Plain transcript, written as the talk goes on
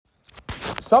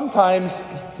Sometimes,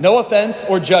 no offense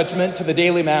or judgment to the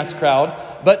daily Mass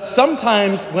crowd, but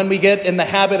sometimes when we get in the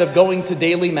habit of going to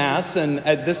daily Mass, and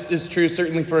this is true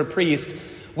certainly for a priest,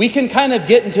 we can kind of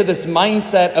get into this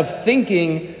mindset of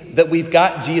thinking that we've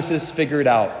got Jesus figured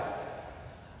out.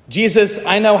 Jesus,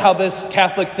 I know how this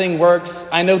Catholic thing works.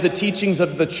 I know the teachings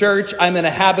of the church. I'm in a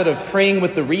habit of praying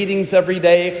with the readings every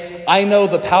day. I know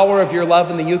the power of your love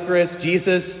in the Eucharist.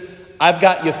 Jesus, I've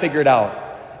got you figured out.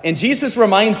 And Jesus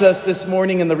reminds us this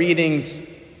morning in the readings,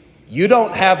 you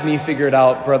don't have me figured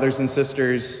out, brothers and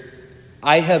sisters.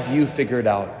 I have you figured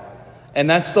out. And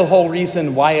that's the whole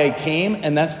reason why I came,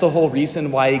 and that's the whole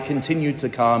reason why I continue to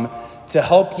come, to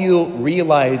help you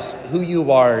realize who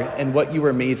you are and what you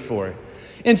were made for.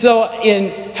 And so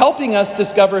in helping us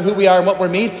discover who we are and what we're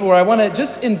made for, I want to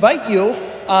just invite you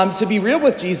to be real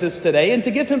with Jesus today and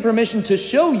to give him permission to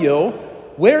show you,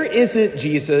 where is it,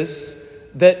 Jesus,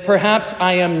 that perhaps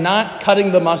I am not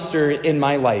cutting the mustard in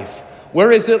my life?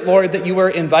 Where is it, Lord, that you are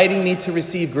inviting me to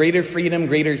receive greater freedom,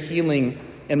 greater healing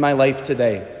in my life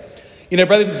today? You know,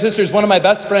 brothers and sisters, one of my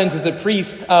best friends is a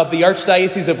priest of the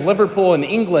Archdiocese of Liverpool in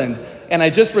England, and I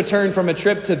just returned from a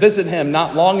trip to visit him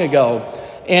not long ago.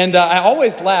 And I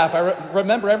always laugh. I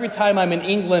remember every time I'm in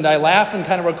England, I laugh and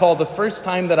kind of recall the first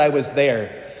time that I was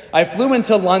there. I flew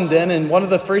into London, and one of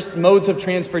the first modes of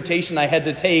transportation I had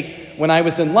to take when I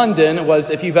was in London was,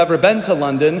 if you've ever been to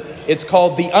London, it's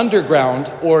called the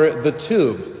Underground or the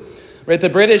Tube. Right? The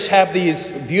British have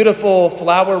these beautiful,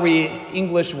 flowery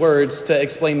English words to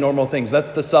explain normal things.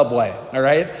 That's the subway, all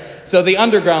right? So the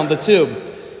Underground, the Tube.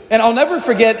 And I'll never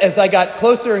forget, as I got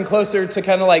closer and closer to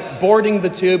kind of like boarding the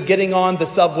tube, getting on the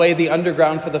subway, the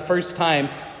Underground for the first time,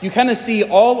 you kind of see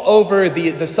all over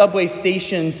the subway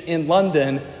stations in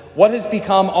London what has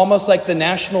become almost like the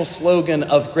national slogan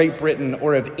of Great Britain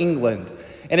or of England.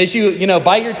 And as you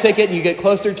buy your ticket and you get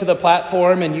closer to the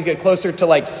platform and you get closer to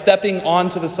like stepping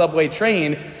onto the subway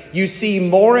train, you see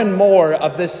more and more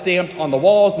of this stamped on the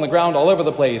walls and the ground all over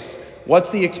the place. What's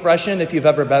the expression if you've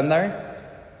ever been there?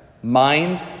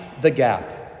 Mind the gap.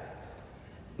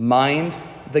 Mind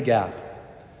the gap.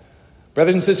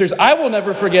 Brothers and sisters, I will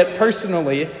never forget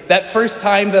personally that first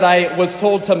time that I was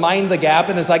told to mind the gap,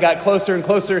 and as I got closer and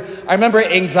closer, I remember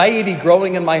anxiety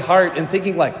growing in my heart and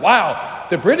thinking like, wow,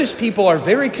 the British people are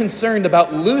very concerned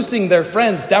about losing their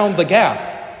friends down the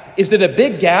gap. Is it a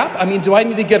big gap? I mean, do I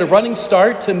need to get a running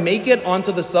start to make it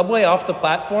onto the subway off the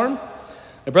platform?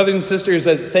 And brothers and sisters,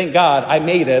 thank God I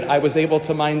made it. I was able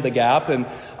to mind the gap. And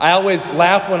I always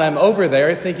laugh when I'm over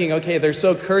there thinking, okay, they're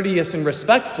so courteous and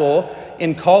respectful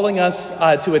in calling us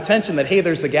to attention that, hey,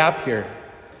 there's a gap here.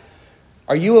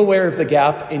 Are you aware of the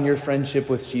gap in your friendship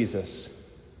with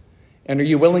Jesus? And are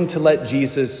you willing to let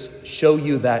Jesus show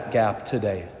you that gap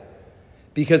today?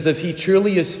 Because if he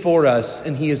truly is for us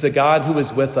and he is a God who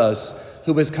is with us,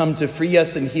 who has come to free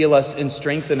us and heal us and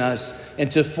strengthen us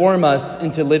and to form us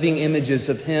into living images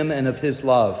of him and of his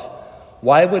love,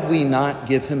 why would we not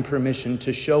give him permission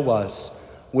to show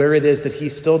us where it is that he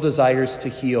still desires to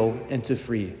heal and to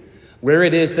free, where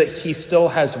it is that he still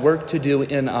has work to do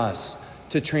in us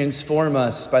to transform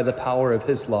us by the power of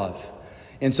his love?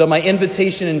 And so my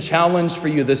invitation and challenge for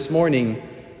you this morning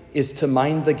is to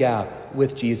mind the gap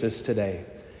with Jesus today,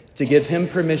 to give him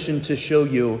permission to show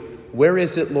you, where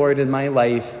is it, Lord, in my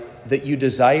life that you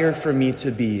desire for me to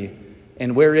be?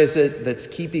 And where is it that's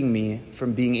keeping me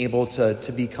from being able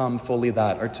to become fully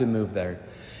that or to move there?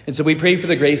 And so we pray for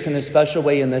the grace in a special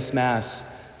way in this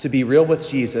Mass to be real with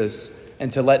Jesus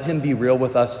and to let him be real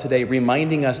with us today,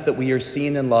 reminding us that we are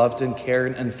seen and loved and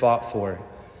cared and fought for,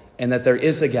 and that there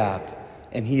is a gap,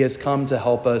 and he has come to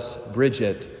help us bridge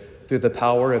it through the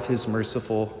power of his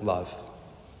merciful love.